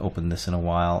 I haven't opened this in a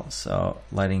while, so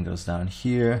lighting goes down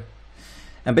here.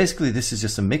 And basically this is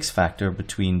just a mix factor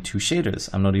between two shaders.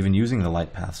 I'm not even using the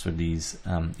light paths for these,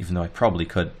 even though I probably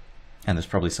could, and there's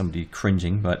probably somebody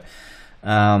cringing, but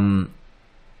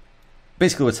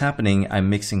basically what's happening,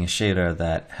 I'm mixing a shader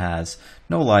that has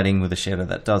no lighting with a shader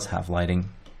that does have lighting.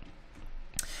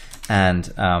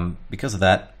 And because of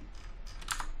that,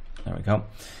 there we go,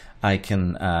 I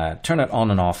can turn it on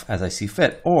and off as I see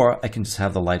fit, or I can just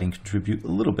have the lighting contribute a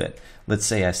little bit. Let's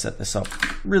say I set this up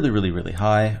really, really, really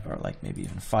high, or like maybe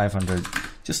even 500,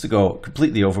 just to go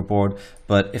completely overboard.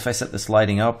 But if I set this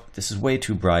lighting up, this is way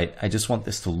too bright. I just want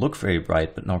this to look very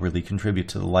bright, but not really contribute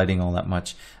to the lighting all that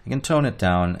much. I can tone it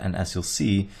down, and as you'll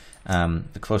see,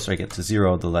 the closer I get to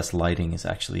 0, the less lighting is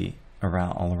actually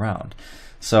all around.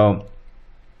 So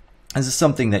this is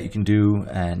something that you can do,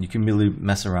 and you can really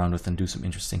mess around with and do some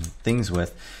interesting things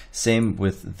with. Same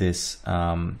with this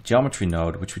geometry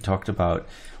node, which we talked about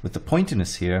with the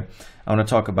pointiness here. I want to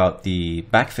talk about the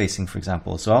back facing, for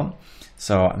example, as well.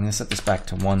 So I'm going to set this back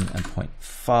to 1 and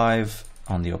 0.5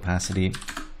 on the opacity.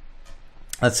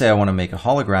 Let's say I want to make a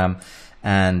hologram,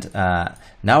 and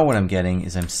now what I'm getting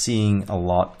is I'm seeing a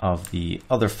lot of the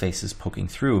other faces poking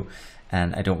through,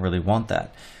 and I don't really want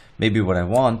that. Maybe what I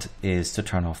want is to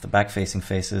turn off the back-facing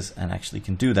faces, and actually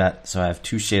can do that. So I have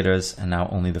two shaders, and now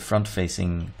only the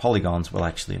front-facing polygons will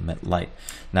actually emit light.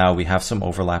 Now we have some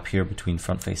overlap here between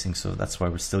front-facing, so that's why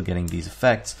we're still getting these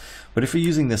effects. But if we're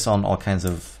using this on all kinds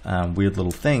of weird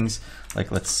little things, like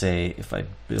let's say if I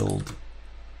build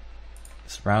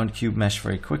this round cube mesh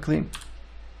very quickly,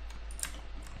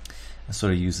 I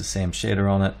sort of use the same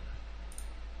shader on it.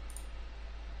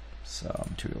 So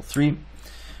material 3.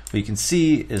 What you can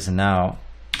see is now,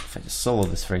 if I just solo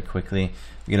this very quickly,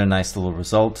 we get a nice little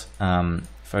result.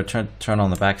 If I turn on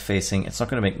the back facing, it's not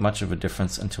going to make much of a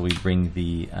difference until we bring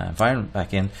the environment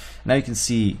back in. Now you can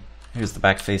see, here's the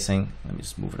back facing. Let me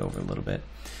just move it over a little bit.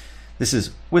 This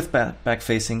is with back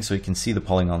facing, so you can see the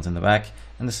polygons in the back,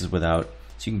 and this is without.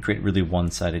 So you can create really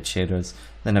one-sided shaders.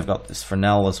 Then I've got this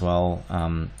Fresnel as well,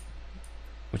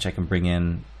 which I can bring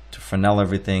in to Fresnel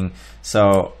everything.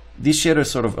 So these shaders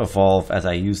sort of evolve as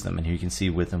I use them, and here you can see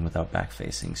with and without back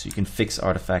facing. So you can fix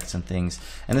artifacts and things,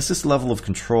 and it's this level of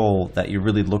control that you're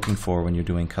really looking for when you're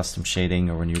doing custom shading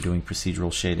or when you're doing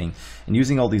procedural shading and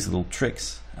using all these little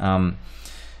tricks.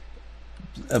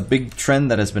 A big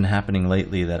trend that has been happening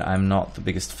lately that I'm not the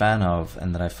biggest fan of,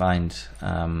 and that I find,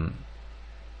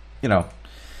 you know,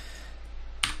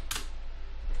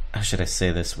 how should I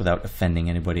say this without offending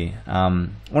anybody?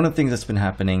 One of the things that's been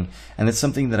happening, and it's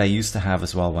something that I used to have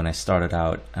as well when I started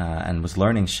out and was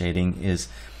learning shading, is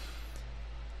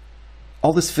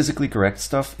all this physically correct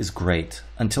stuff is great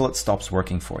until it stops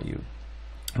working for you.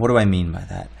 What do I mean by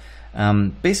that?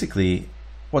 Basically,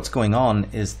 what's going on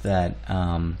is that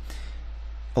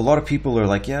a lot of people are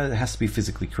like, yeah, it has to be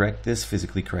physically correct this,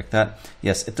 physically correct that.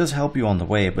 Yes, it does help you on the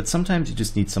way, but sometimes you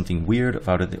just need something weird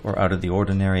out of the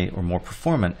ordinary or more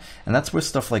performant, and that's where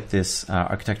stuff like this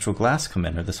architectural glass come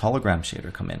in, or this hologram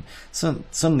shader come in. So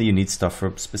suddenly you need stuff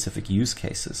for specific use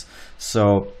cases.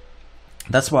 So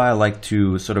that's why I like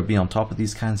to sort of be on top of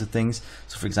these kinds of things.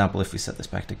 So for example, if we set this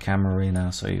back to camera right now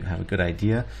so you have a good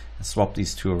idea, and swap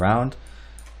these two around,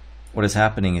 what is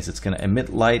happening is it's going to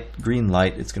emit light, green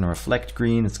light, it's going to reflect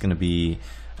green, it's going to be,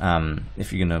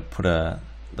 if you're going to put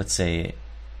let's say,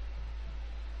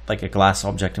 like a glass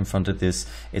object in front of this,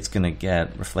 it's going to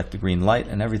reflect the green light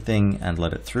and everything and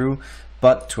let it through.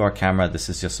 But to our camera, this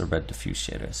is just a red diffuse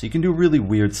shader. So you can do really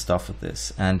weird stuff with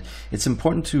this. And it's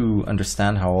important to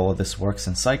understand how all of this works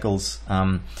in cycles,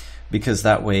 because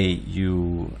that way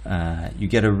you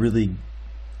get a really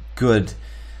good,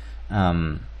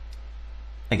 I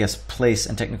guess, place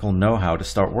and technical know-how to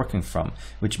start working from,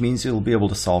 which means you'll be able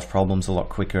to solve problems a lot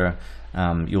quicker.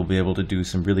 You'll be able to do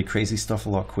some really crazy stuff a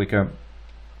lot quicker.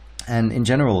 And in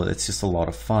general, it's just a lot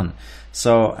of fun.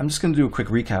 So I'm just going to do a quick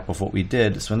recap of what we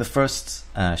did. So in the first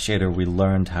shader, we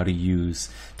learned how to use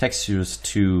textures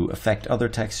to affect other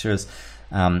textures,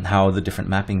 how the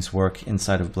different mappings work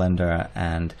inside of Blender,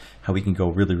 and how we can go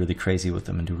really, really crazy with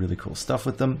them and do really cool stuff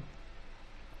with them.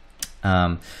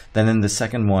 Then in the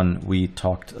second one, we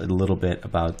talked a little bit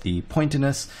about the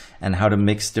pointiness and how to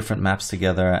mix different maps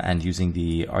together, and using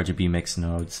the RGB mix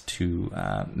nodes to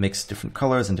mix different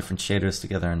colors and different shaders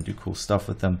together and do cool stuff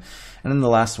with them. And then the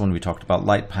last one, we talked about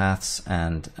light paths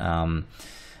and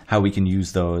how we can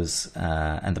use those,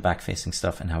 and the back-facing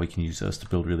stuff, and how we can use those to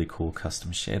build really cool custom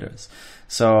shaders.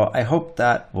 So I hope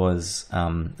that was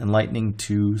enlightening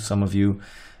to some of you.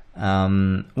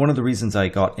 One of the reasons I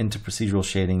got into procedural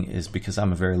shading is because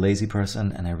I'm a very lazy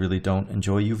person and I really don't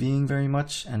enjoy UVing very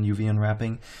much and UV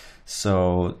unwrapping.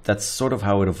 So that's sort of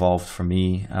how it evolved for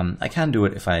me. I can do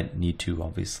it if I need to,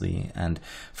 obviously, and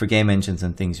for game engines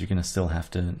and things, you're going to still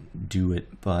have to do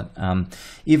it. But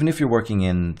even if you're working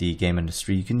in the game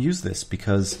industry, you can use this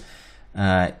because,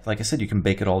 like I said, you can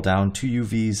bake it all down to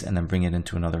UVs and then bring it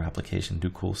into another application, do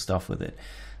cool stuff with it.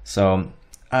 So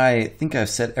I think I've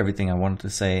said everything I wanted to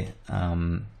say.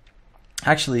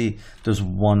 Actually, there's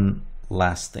one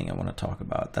last thing I want to talk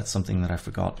about. That's something that I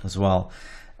forgot as well.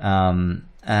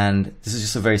 And this is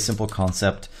just a very simple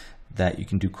concept that you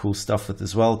can do cool stuff with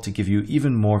as well to give you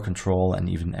even more control and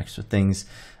even extra things.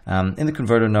 In the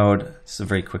converter node, this is a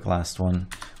very quick last one,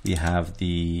 we have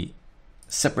the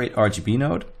separate RGB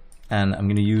node. And I'm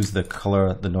going to use the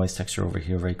color, the noise texture over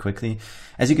here very quickly.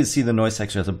 As you can see, the noise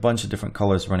texture has a bunch of different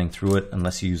colors running through it,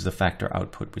 unless you use the factor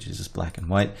output, which is just black and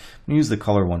white. I'm going to use the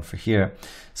color one for here.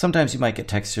 Sometimes you might get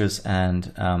textures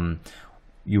and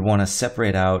you want to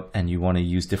separate out and you want to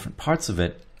use different parts of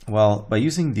it. Well, by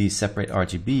using the separate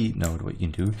RGB node, what you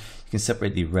can do, you can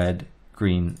separate the red,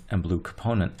 green, and blue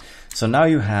component. So now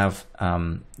you have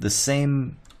the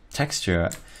same texture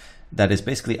that is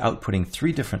basically outputting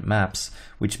 3 different maps,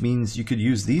 which means you could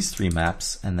use these 3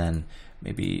 maps and then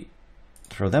maybe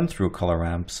throw them through a color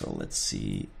ramp. So let's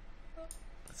see,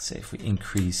 let's say if we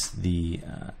increase the,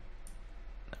 there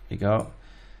we go,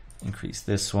 increase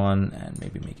this one and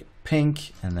maybe make it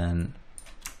pink, and then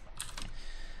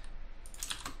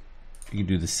you can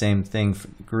do the same thing for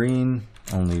the green,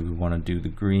 only we want to do the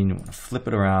green, we want to flip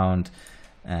it around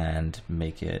and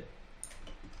make it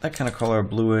that kind of color,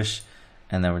 bluish.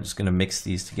 And then we're just going to mix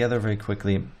these together very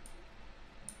quickly.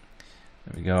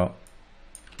 There we go.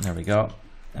 There we go.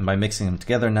 And by mixing them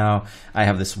together now, I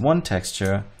have this one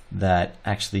texture that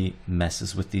actually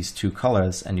messes with these 2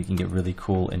 colors, and you can get really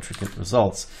cool, intricate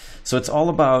results. So it's all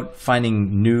about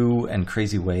finding new and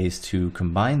crazy ways to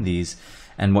combine these.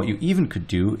 And what you even could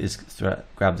do is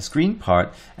grab this green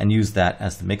part and use that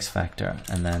as the mix factor.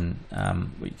 And then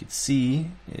what you could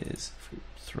see is if we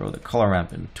throw the color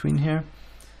ramp in between here,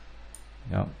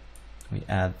 we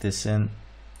add this in.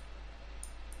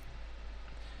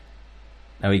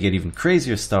 Now we get even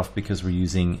crazier stuff because we're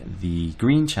using the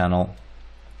green channel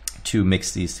to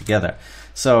mix these together.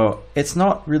 So it's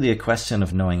not really a question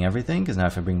of knowing everything, because now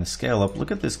if I bring the scale up,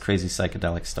 look at this crazy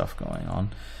psychedelic stuff going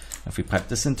on. If we pipe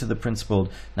this into the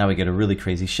principled, now we get a really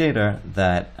crazy shader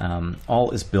that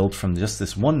all is built from just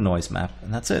this one noise map,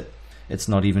 and that's it. It's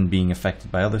not even being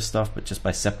affected by other stuff, but just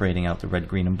by separating out the red,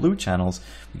 green, and blue channels,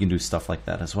 we can do stuff like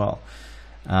that as well.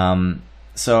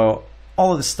 So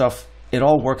all of this stuff it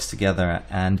all works together,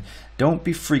 and don't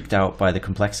be freaked out by the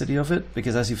complexity of it,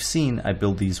 because as you've seen, I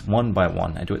build these one by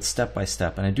one. I do it step by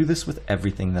step, and I do this with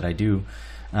everything that I do.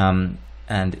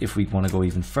 And if we want to go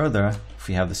even further, if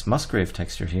we have this Musgrave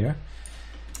texture here,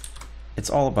 it's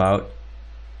all about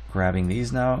grabbing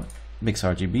these now, mix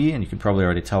RGB, and you can probably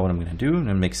already tell what I'm going to do. I'm going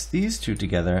to mix these two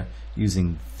together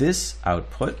using this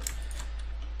output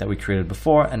that we created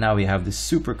before, and now we have this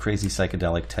super crazy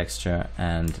psychedelic texture,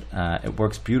 and it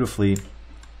works beautifully,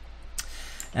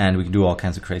 and we can do all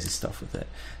kinds of crazy stuff with it.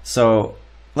 So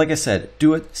like I said,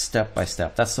 do it step by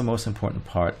step. That's the most important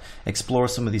part. Explore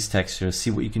some of these textures,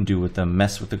 see what you can do with them,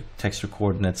 mess with the texture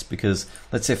coordinates, because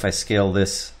let's say if I scale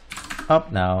this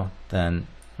up now, then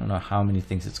I don't know how many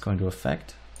things it's going to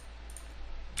affect.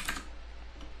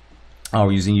 Oh,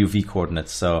 we're using UV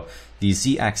coordinates. So the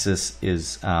z-axis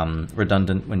is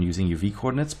redundant when using UV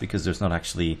coordinates, because there's not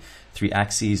actually 3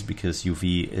 axes, because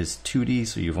UV is 2D,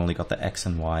 so you've only got the X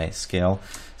and Y scale.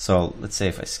 So let's say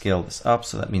if I scale this up,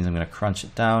 so that means I'm going to crunch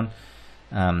it down.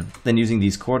 Then using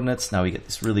these coordinates, now we get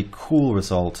this really cool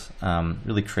result,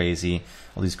 really crazy,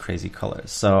 all these crazy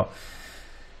colors. So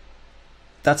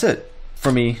that's it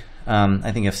for me.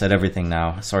 I think I've said everything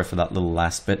now. Sorry for that little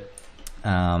last bit.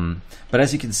 But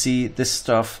as you can see, this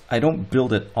stuff, I don't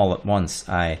build it all at once.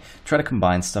 I try to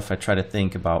combine stuff. I try to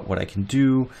think about what I can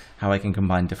do, how I can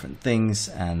combine different things,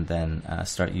 and then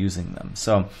start using them.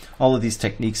 So all of these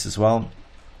techniques as well.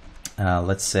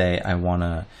 Let's say I want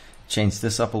to change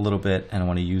this up a little bit, and I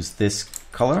want to use this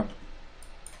color.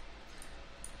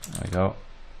 There we go.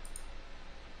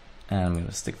 And I'm going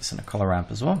to stick this in a color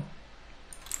ramp as well.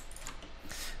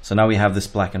 So now we have this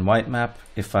black and white map.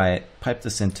 If I pipe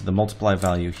this into the multiply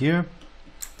value here,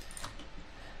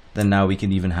 then now we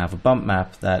can even have a bump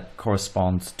map that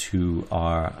corresponds to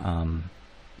our,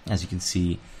 as you can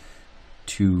see,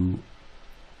 to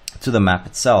the map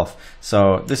itself.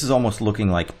 So this is almost looking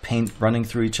like paint running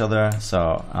through each other.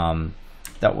 So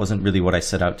that wasn't really what I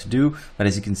set out to do, but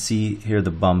as you can see here, the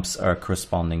bumps are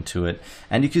corresponding to it.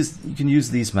 And you can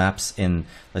use these maps in,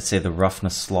 let's say, the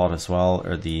roughness slot as well,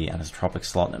 or the anisotropic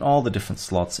slot, and all the different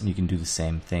slots, and you can do the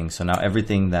same thing. So now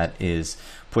everything that is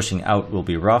pushing out will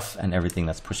be rough, and everything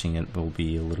that's pushing in will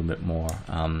be a little bit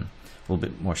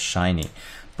more shiny.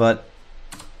 But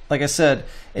like I said,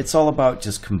 it's all about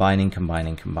just combining,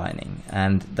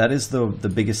 and that is the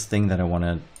biggest thing that I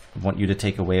want you to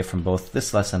take away from both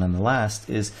this lesson and the last,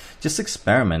 is just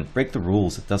experiment, break the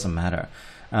rules. It doesn't matter.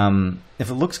 If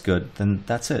it looks good, then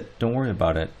that's it. Don't worry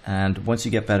about it. And once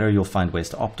you get better, you'll find ways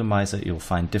to optimize it. You'll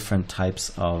find different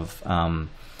types of,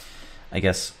 I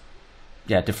guess,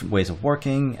 yeah, different ways of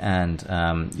working,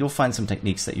 and you'll find some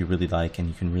techniques that you really like and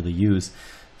you can really use.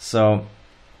 So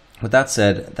with that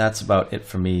said, that's about it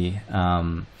for me.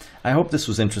 I hope this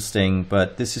was interesting,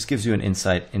 but this just gives you an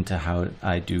insight into how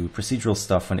I do procedural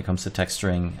stuff when it comes to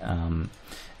texturing.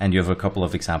 And you have a couple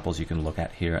of examples you can look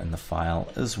at here in the file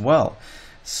as well.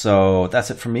 So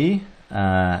that's it for me,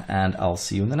 and I'll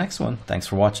see you in the next one. Thanks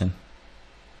for watching.